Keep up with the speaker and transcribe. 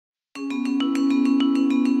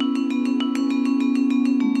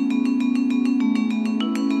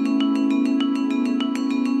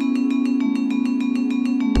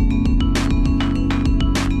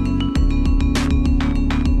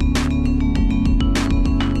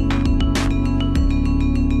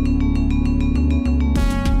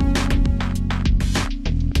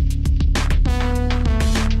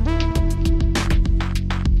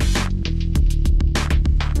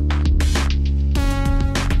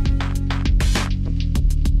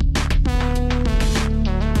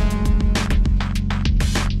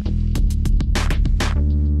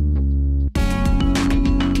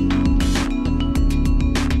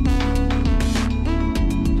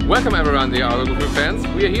Welcome everyone, dear Autogefühl fans.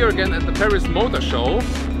 We are here again at the Paris Motor Show,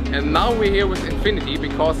 and now we're here with Infiniti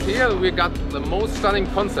because here we got the most stunning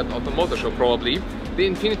concept of the motor show, probably the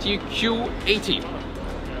Infiniti Q80.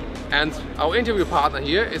 And our interview partner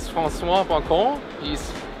here is François Barcon.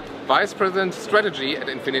 He's Vice President Strategy at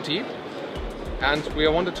Infiniti, and we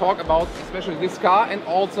want to talk about especially this car and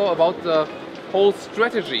also about the whole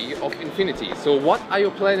strategy of Infiniti. So what are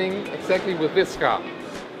you planning exactly with this car?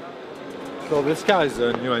 So this car is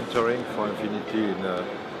a new entering for Infiniti in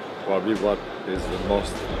probably what is the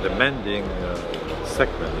most demanding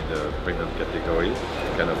segment in the premium category,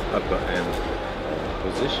 kind of upper end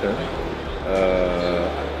position.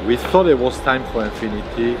 We thought it was time for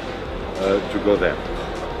Infiniti to go there.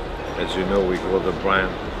 As you know, we grow the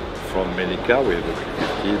brand from many cars. We have the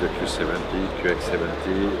Q50, the Q70,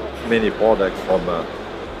 QX70, many products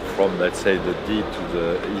from let's say the D to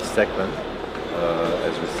the E segment,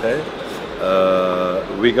 as we say.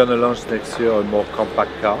 We're going to launch next year a more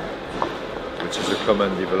compact car, which is a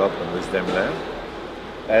common development with Daimler.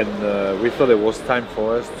 And we thought it was time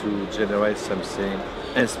for us to generate something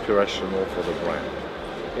inspirational for the brand.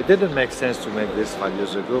 It didn't make sense to make this 5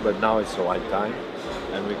 years ago, but now it's the right time,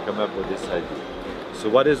 and we come up with this idea. So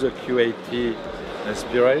what is a Q80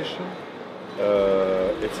 inspiration?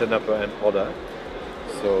 It's an upper end product,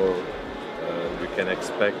 so we can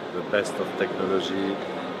expect the best of technology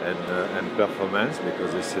and performance,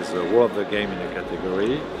 because this is a world of the game in a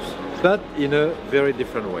category, but in a very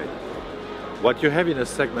different way. What you have in a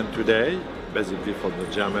segment today, basically from the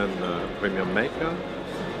German premium maker,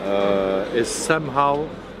 is somehow,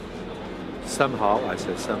 I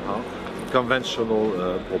say somehow, conventional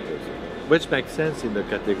proposal, which makes sense in the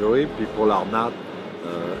category. People are not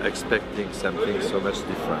expecting something so much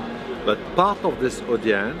different. But part of this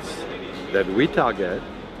audience that we target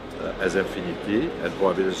as Infiniti, and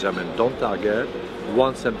probably the German don't target,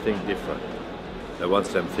 want something different. They want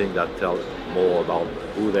something that tells more about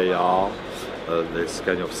who they are, this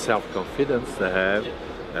kind of self-confidence they have,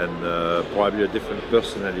 and probably a different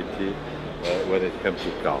personality when it comes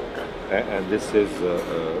to cars. And this is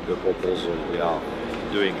the proposal we are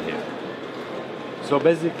doing here. So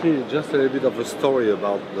basically, just a little bit of a story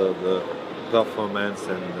about the performance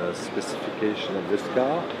and specification of this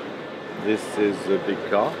car. This is a big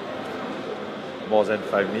car, more than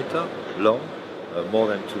 5 meters long, more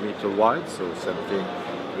than 2 meters wide, so something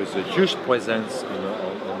with a huge presence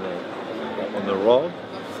on the road.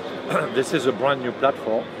 This is a brand new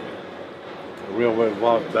platform, rear-wheel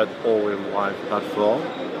drive but all-wheel drive platform,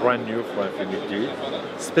 brand new for Infiniti,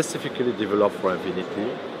 specifically developed for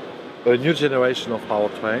Infiniti. A new generation of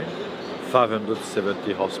powertrain,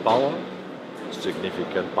 570 horsepower,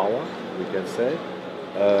 significant power, we can say.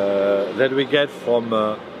 That we get from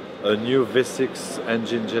a new V6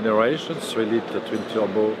 engine generation, 3-liter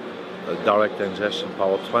twin-turbo direct injection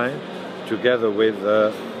powertrain, together with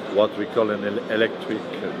what we call an electric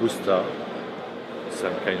booster,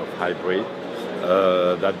 some kind of hybrid,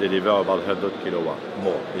 that deliver about 100 kilowatts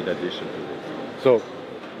more in addition to this. So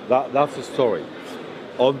that's the story.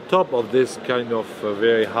 On top of this kind of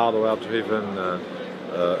very hardware-driven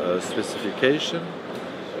specification,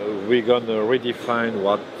 we're going to redefine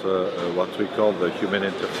what we call the human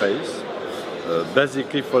interface,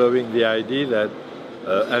 basically following the idea that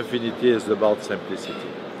Infiniti is about simplicity.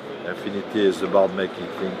 Infiniti is about making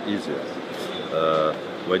things easier.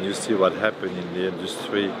 When you see what happened in the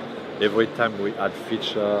industry, every time we add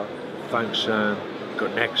feature, function,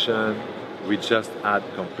 connection, we just add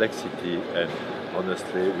complexity, and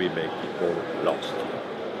honestly we make people lost,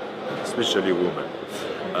 especially women.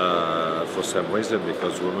 For some reason,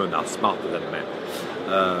 because women are smarter than men.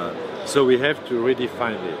 So we have to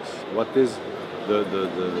redefine this. What is the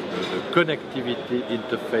connectivity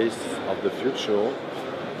interface of the future?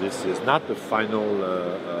 This is not the final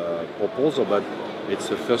proposal, but it's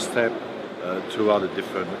a first step toward a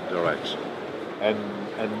different direction.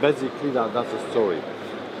 And basically that's the story.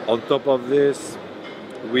 On top of this,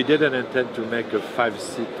 we didn't intend to make a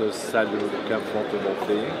 5-seater saloon comfortable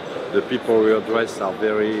thing. The people we address are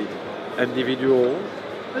very individual,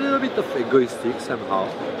 a little bit of egoistic somehow.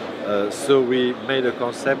 So we made a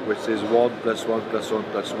concept which is 1 + 1 + 1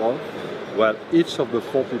 + 1. Well, each of the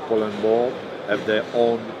 4 people on board have their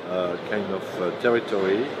own kind of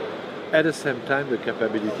territory. At the same time, the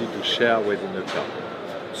capability to share within the car.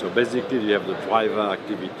 So basically, you have the driver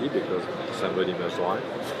activity because somebody must drive,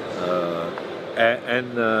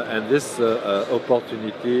 and this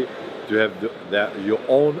opportunity to have your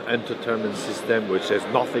own entertainment system, which has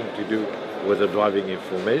nothing to do with the driving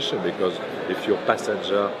information. Because if you're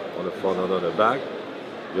passenger on the front or on the back,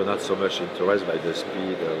 you're not so much interested by the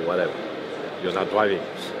speed or whatever. You're not driving.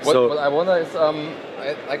 What I wonder is,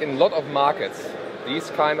 like in a lot of markets, these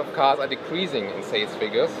kind of cars are decreasing in sales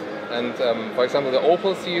figures. And for example, the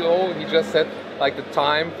Opel CEO, he just said like the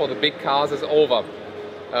time for the big cars is over.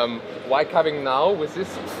 Why coming now with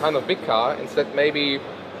this kind of big car instead maybe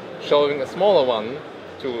showing a smaller one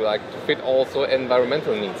to fit also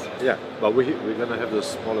environmental needs? Yeah, but we're gonna have the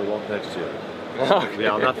smaller one next year. Okay. We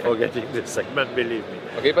are not forgetting this segment, believe me.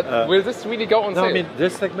 Okay, but will this really go on sale? No, I mean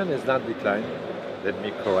this segment is not declining. Let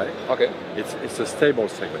me correct. Okay. It's a stable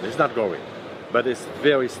segment. It's not growing, but it's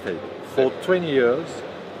very stable. For 20 years,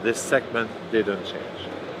 this segment didn't change.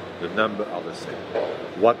 The numbers are the same.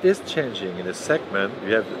 What is changing in this segment,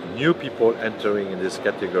 you have new people entering in this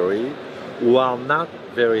category who are not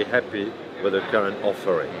very happy with the current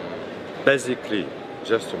offering. Basically,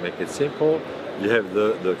 just to make it simple, you have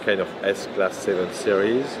the kind of S-Class 7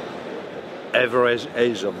 series, average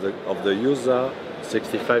age of the user,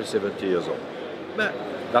 65, 70 years old.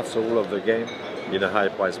 That's the rule of the game in a high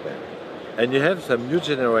price band. And you have some new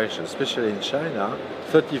generation, especially in China,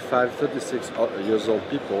 35, 36 years old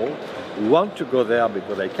people who want to go there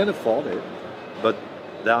because they can afford it, but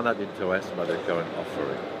they are not interested by the current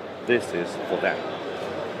offering. This is for them.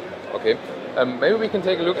 Okay, maybe we can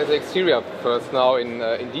take a look at the exterior first now in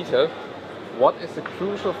detail. What is the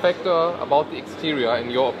crucial factor about the exterior in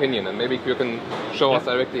your opinion? And maybe you can show us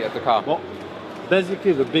directly at the car. Well,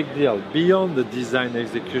 basically the big deal, beyond the design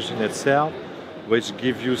execution itself, which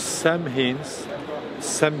give you some hints,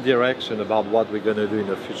 some direction about what we're going to do in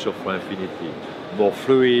the future for Infiniti. More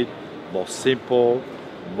fluid, more simple,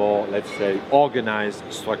 more, let's say, organized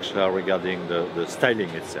structure regarding the styling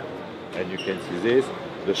itself. And you can see this,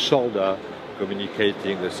 the shoulder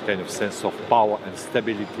communicating this kind of sense of power and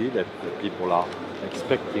stability that the people are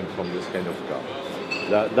expecting from this kind of car.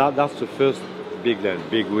 That's the first big lens,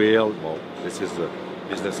 big wheel. Well, this is the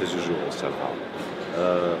business as usual somehow.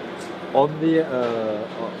 On the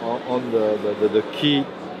key,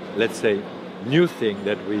 let's say, new thing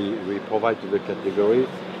that we provide to the category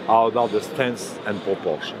are about the stance and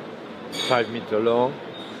proportion. 5 meter long,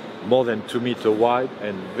 more than 2 meter wide,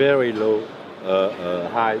 and very low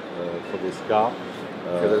height for this car.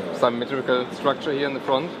 Some symmetrical structure here in the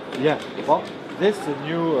front. Yeah, well, this is a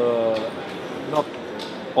new,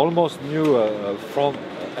 almost new front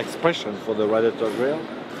expression for the radiator grille.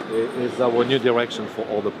 Is our new direction for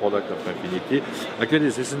all the product of Infiniti. Actually,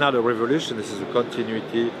 this is not a revolution. This is a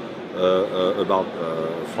continuity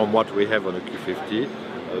from what we have on the Q50.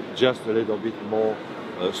 Just a little bit more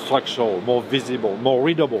structural, more visible, more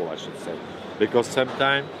readable, I should say. Because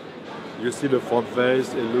sometimes you see the front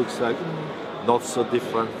face, it looks like not so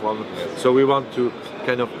different from. So we want to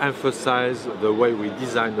kind of emphasize the way we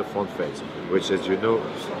design the front face, which, as you know,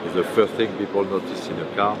 is the first thing people notice in a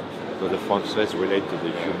car. So the front face relates to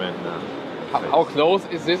the human. How close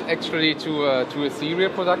is this actually to a serial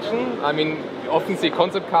production? I mean, you often see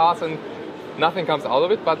concept cars and nothing comes out of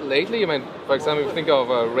it, but lately, I mean, for example, if you think of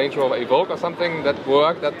a Range Rover Evoque or something that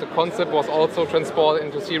worked, that the concept was also transported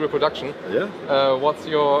into serial production. Yeah. What's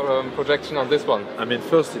your projection on this one? I mean,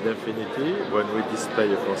 first in Infiniti, when we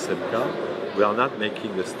display a concept car, we are not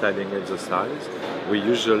making a styling exercise. We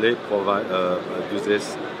usually provide do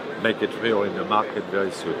this. Make it real in the market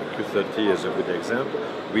very soon. Q30 is a good example.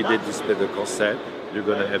 We did display the concept. You're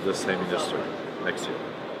going to have the same industry next year.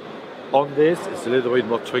 On this, it's a little bit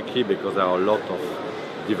more tricky because there are a lot of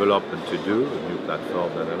development to do, a new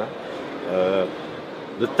platform,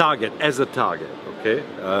 the target, as a target, okay,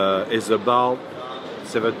 is about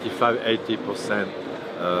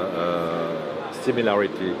 75–80%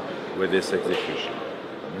 similarity with this execution.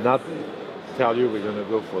 Not tell you we're going to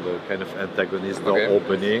go for the kind of antagonist door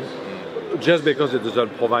opening, just because it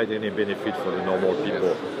doesn't provide any benefit for the normal people.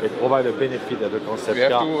 Yes. It provides a benefit at the concept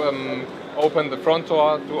car. You have to open the front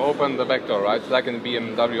door to open the back door, right? Like in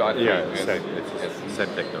BMW i3. Yeah, yes. Same. It's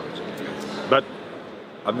same technology. But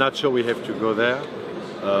I'm not sure we have to go there.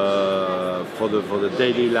 For the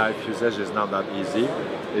daily life usage, it's not that easy.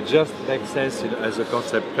 It just makes sense as a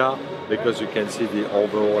concept car because you can see the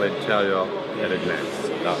overall interior at a glance.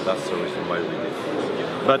 That's the reason why we did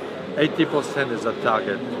it. But 80% is a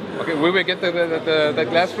target. Okay, will we get the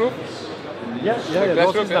glass roof? Yeah.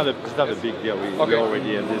 No, it's not a big deal. We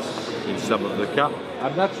already have this in some of the car.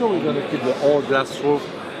 I'm not sure we're going to keep the all glass roof.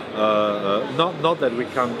 Not that we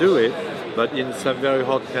can't do it, but in some very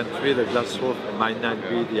hot country, the glass roof might not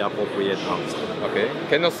be the appropriate answer. Okay.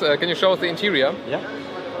 Can you show us the interior? Yeah.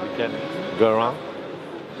 We can go around.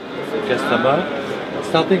 The customer,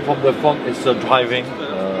 starting from the front, it's a driving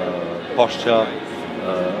posture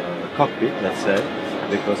cockpit, let's say,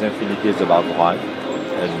 because Infiniti is about drive,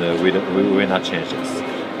 and we will not change this.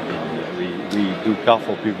 We do car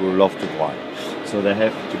for people who love to drive, so they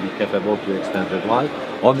have to be capable to extend the drive.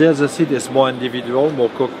 On the other seat, it's more individual, more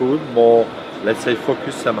cocoon, more, let's say,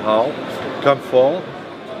 focused somehow, comfort,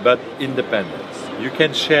 but independence. You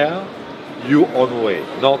can share your own way,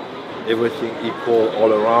 not everything equal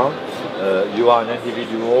all around. You are an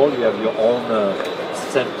individual, you have your own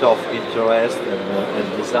center of interest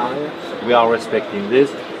and desire. We are respecting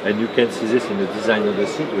this, and you can see this in the design of the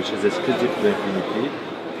seat, which is exclusive to Infiniti.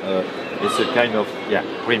 It's a kind of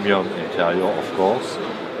premium interior, of course,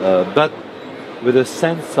 but with a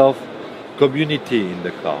sense of community in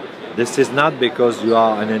the car. This is not because you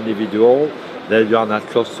are an individual that you are not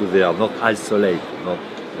close to there, not isolated, not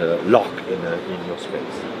locked in your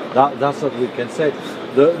space. That's what we can say.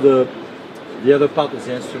 The other part is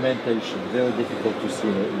the instrumentation, very difficult to see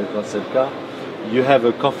in the concept car. You have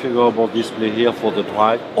a configurable display here for the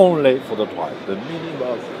drive, only for the drive. The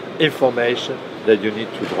minimum information that you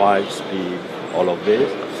need to drive, speed, all of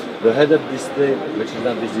this. The head-up display, which is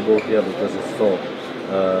not visible here because it's so,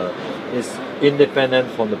 is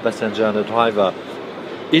independent from the passenger and the driver.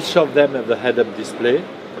 Each of them have the head-up display,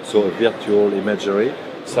 so a virtual imagery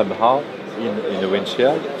somehow in the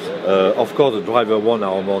windshield. Of course, the driver one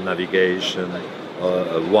are more navigation,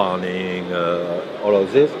 warning, all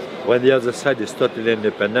of this. When the other side is totally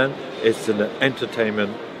independent, it's an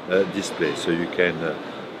entertainment display, so you can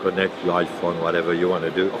connect your iPhone, whatever you want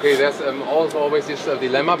to do. Okay, there's also always this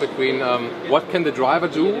dilemma between what can the driver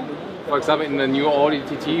do. For example, in the new Audi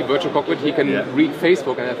TT virtual cockpit, he can read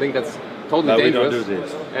Facebook, and I think that's totally dangerous. We don't do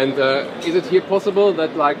this. And is it here possible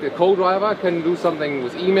that like the co-driver can do something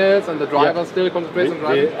with emails and the driver still concentrates on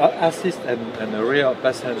driving? The assist and the rear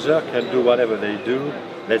passenger can do whatever they do.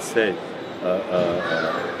 Let's say,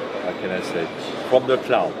 how can I say, from the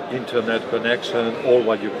cloud, internet connection, all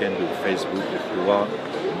what you can do, Facebook if you want,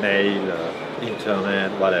 mail,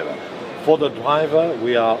 internet, whatever. For the driver,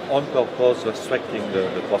 we are on purpose restricting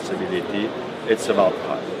the possibility. It's about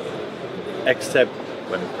drive, except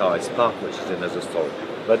when the car is parked, which is another story.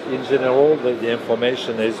 But in general, the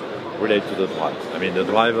information is related to the drive. I mean, the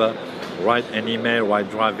driver write an email while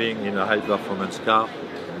driving in a high-performance car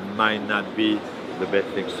might not be the best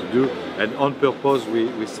things to do, and on purpose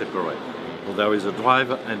we separate. So there is a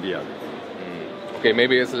driver and the other. Okay,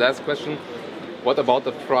 maybe it's the last question. What about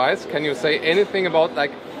the price? Can you say anything about,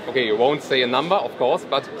 like, okay, you won't say a number, of course,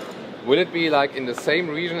 but will it be like in the same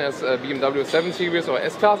region as BMW 7 Series or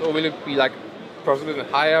S-Class, or will it be like possibly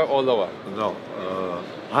higher or lower? No,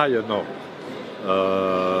 higher no.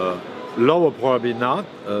 Lower probably not,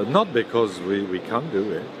 not because we can't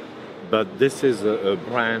do it, but this is a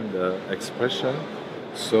brand expression.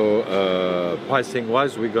 So pricing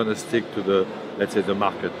wise, we're going to stick to the, let's say, the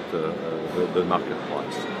market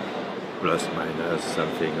price. Plus, minus,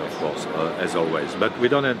 something, of course, as always. But we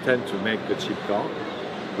don't intend to make a cheap car.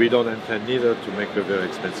 We don't intend neither to make a very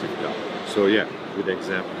expensive car. So yeah, good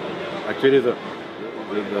example. Actually, the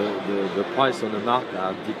price on the market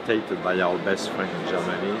are dictated by our best friend in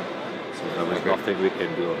Germany. So there is nothing we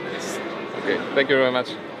can do on this. Okay, thank you very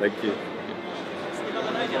much. Thank you.